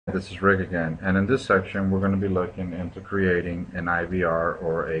This is Rick again, and in this section we're going to be looking into creating an IVR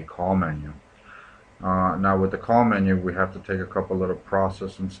or a call menu. Now with the call menu we have to take a couple little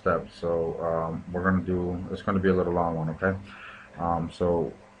process and steps, so it's going to be a little long one, okay?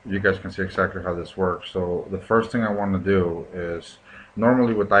 So you guys can see exactly how this works. So the first thing I want to do is,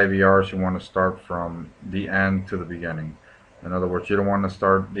 normally with IVRs you want to start from the end to the beginning. In other words, you don't want to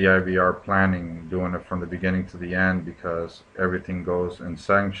start the IVR planning doing it from the beginning to the end, because everything goes in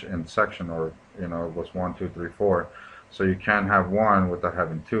section, or it was 1, 2, 3, 4. So you can't have one without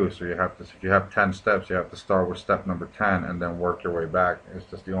having two. So you have to, if you have 10 steps, you have to start with step number 10 and then work your way back. It's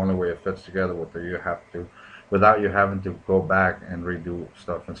just the only way it fits together without you having to go back and redo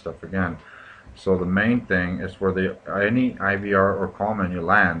stuff again. So the main thing is where any IVR or call menu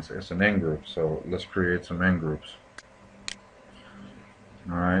lands is an in group. So let's create some in groups.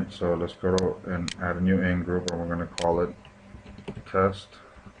 Alright, so let's go and add a new in group, and we're going to call it test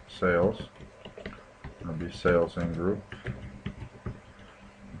sales. It'll be sales in group.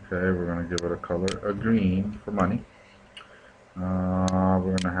 Okay, we're going to give it a color, a green for money. We're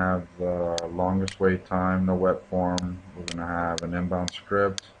going to have the longest wait time, no web form. We're going to have an inbound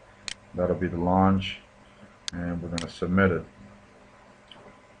script. That'll be the launch, and we're going to submit it.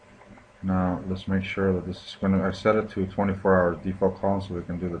 Now let's make sure that this is going to, I set it to 24 hours default call so we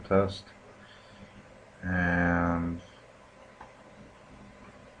can do the test. And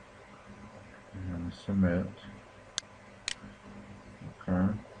I'm going to submit.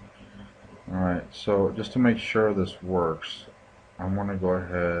 Okay. Alright, so just to make sure this works, I want to go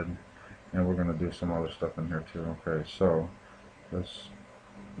ahead and we're going to do some other stuff in here too. Okay, so let's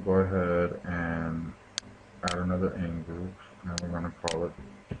go ahead and add another in group, and we're going to call it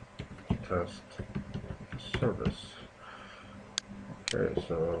test service. Okay,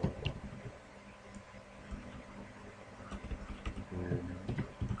 so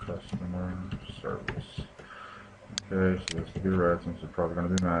customer service. Okay, so this will be red since it's probably going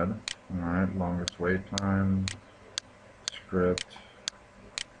to be mad. Alright, longest wait time, script,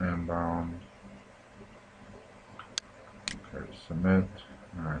 inbound. Okay, submit.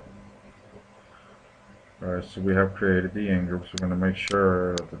 Alright. Alright, so we have created the in groups. We're going to make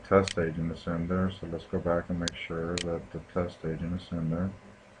sure that the test agent is in there. So let's go back and make sure that the test agent is in there.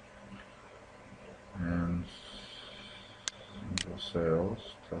 And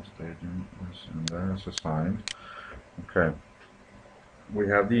sales test agent is in there. It's assigned. Okay. We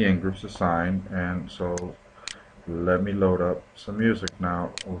have the in groups assigned, and so let me load up some music.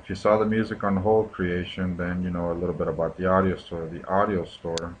 Now, if you saw the music on the whole creation, then you know a little bit about the audio store. The audio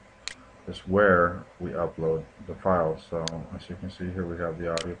store is where we upload the files. So as you can see here, we have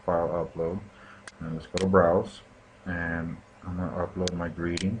the audio file upload, and let's go to browse, and I'm going to upload my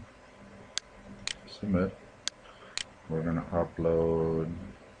greeting, submit. We're going to upload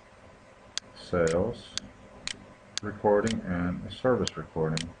sales recording and a service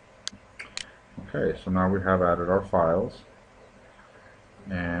recording. Okay, so now we have added our files,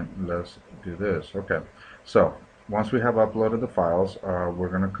 and let's do this. Okay, so once we have uploaded the files, we're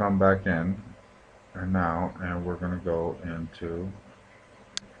going to come back in and we're going to go into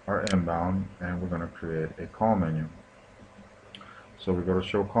our inbound, and we're going to create a call menu. So we go to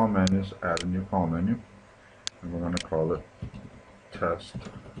show call menus, add a new call menu, and we're going to call it test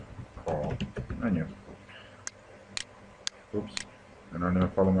call menu. Oops, and I'm going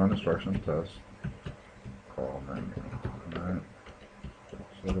to follow my instructions, test call menu. Alright,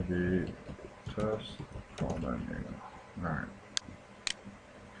 so it'll be test call menu. Alright.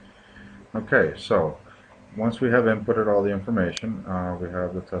 Okay, so once we have inputted all the information, we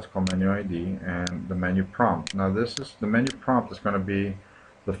have the test call menu ID and the menu prompt. Now the menu prompt is going to be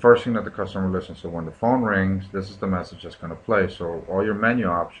the first thing that the customer listens to. When the phone rings, this is the message that's going to play. So all your menu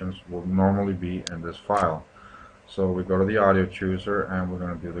options will normally be in this file. So we go to the audio chooser, and we're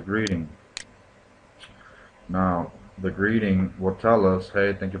going to do the greeting. Now the greeting will tell us,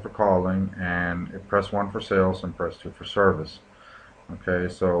 hey, thank you for calling, and press 1 for sales and press 2 for service.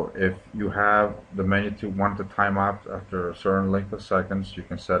 Okay, so if you have the menu to want to time out after a certain length of seconds, you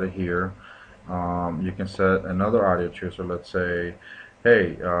can set it here. You can set another audio chooser. Let's say,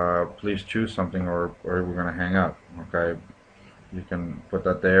 hey, please choose something, or we're going to hang up. Okay, you can put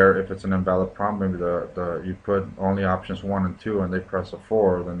that there. If it's an invalid prompt, maybe you put only options 1 and 2, and they press a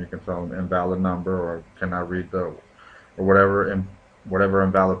 4, then you can tell them invalid number, or cannot read or whatever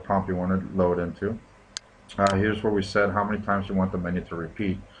invalid prompt you want to load into. Here's where we set how many times you want the menu to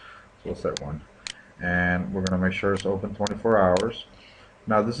repeat. So we'll set 1. And we're going to make sure it's open 24 hours.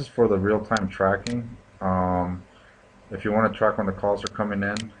 Now this is for the real-time tracking. If you want to track when the calls are coming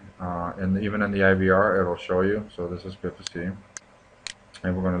in, and even in the IVR, it'll show you. So this is good to see.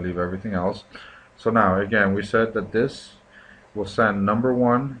 and we're going to leave everything else. So now again, we said that this will send number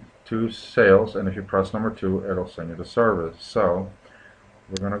 1 to sales, and if you press number 2, it'll send you to service. So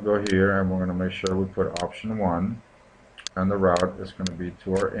we're going to go here and we're going to make sure we put option 1, and the route is going to be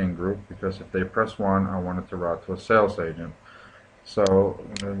to our in-group, because if they press 1, I want it to route to a sales agent. So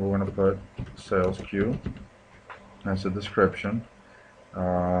then we're going to put sales queue as a description.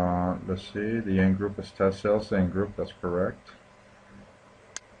 Let's see, the in-group is test sales in-group, that's correct.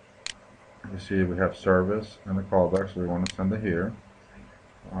 You see we have service and the callback, so we want to send it here.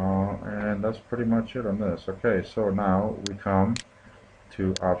 And that's pretty much it on this. Okay, so now we come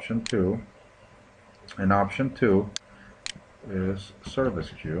to option 2, and option 2 is service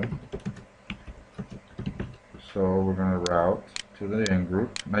queue. So we're going to route to the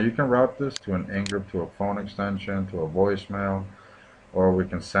in-group. Now you can route this to an in-group, to a phone extension, to a voicemail, or we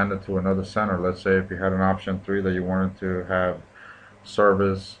can send it to another center. Let's say if you had an option 3 that you wanted to have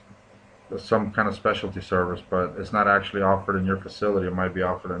service, some kind of specialty service, but it's not actually offered in your facility, it might be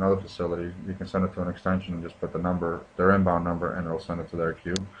offered in another facility, you can send it to an extension and just put the number, their inbound number, and it'll send it to their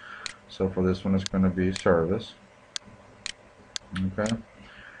queue. So for this one, it's going to be service. Okay,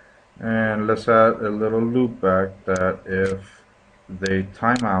 and let's add a little loop back that if they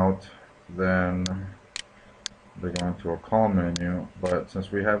time out, then they go into a call menu. But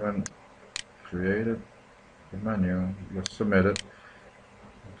since we haven't created the menu, let's submit it.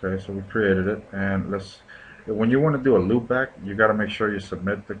 Okay, so we created it, and when you want to do a loop back, you got to make sure you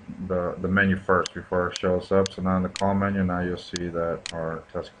submit the menu first before it shows up. So now in the call menu, now you'll see that our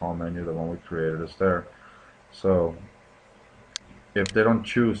test call menu, the one we created, is there. So if they don't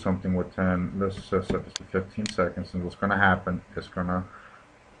choose something within, let's set this to 15 seconds, and what's going to happen, it's going to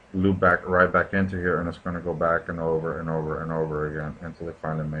loop back right back into here, and it's going to go back and over and over and over again until they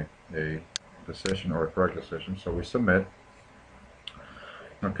finally make a decision, or a correct decision. So we submit.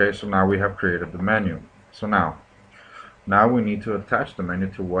 Okay, so now we have created the menu. So now we need to attach the menu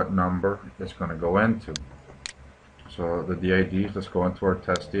to what number it's going to go into. So the DID, let's go into our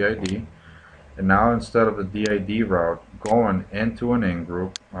test DID. And now instead of the DID route going into an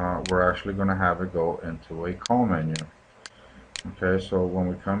in-group, we're actually going to have it go into a call menu. Okay, so when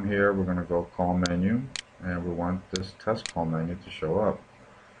we come here, we're going to go call menu, and we want this test call menu to show up.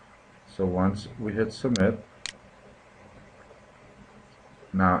 So once we hit submit,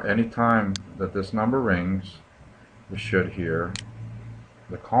 now anytime that this number rings, we should hear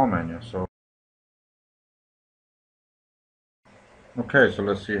the call menu. So okay, so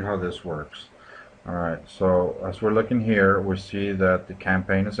let's see how this works. Alright, so as we're looking here, we see that the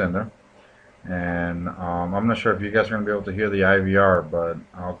campaign is in there, and I'm not sure if you guys are going to be able to hear the IVR, but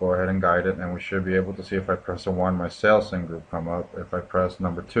I'll go ahead and guide it, and we should be able to see if I press a 1, my sales in-group come up. If I press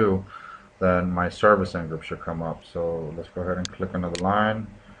number 2, then my service in-group should come up. So let's go ahead and click another line,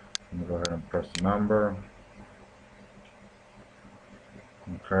 and go ahead and press the number.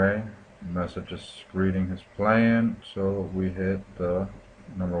 Okay, message is greeting is playing, so we hit the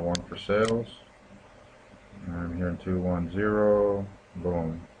number 1 for sales. I'm here in 210,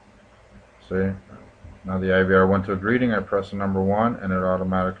 boom. See, now the IVR went to a greeting, I press the number 1, and it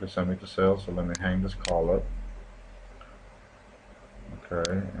automatically sent me to sales. So let me hang this call up.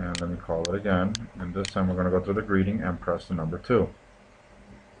 Okay, and let me call it again, and this time we're going to go through the greeting and press the number 2.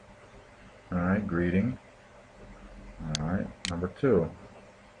 Alright, greeting. Alright, number 2.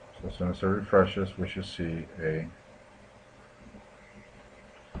 So as soon as it refreshes, we should see a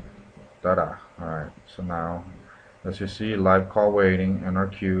ta-da. Alright, so now as you see, live call waiting in our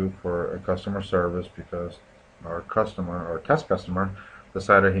queue for a customer service, because our customer, or test customer,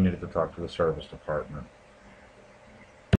 decided he needed to talk to the service department.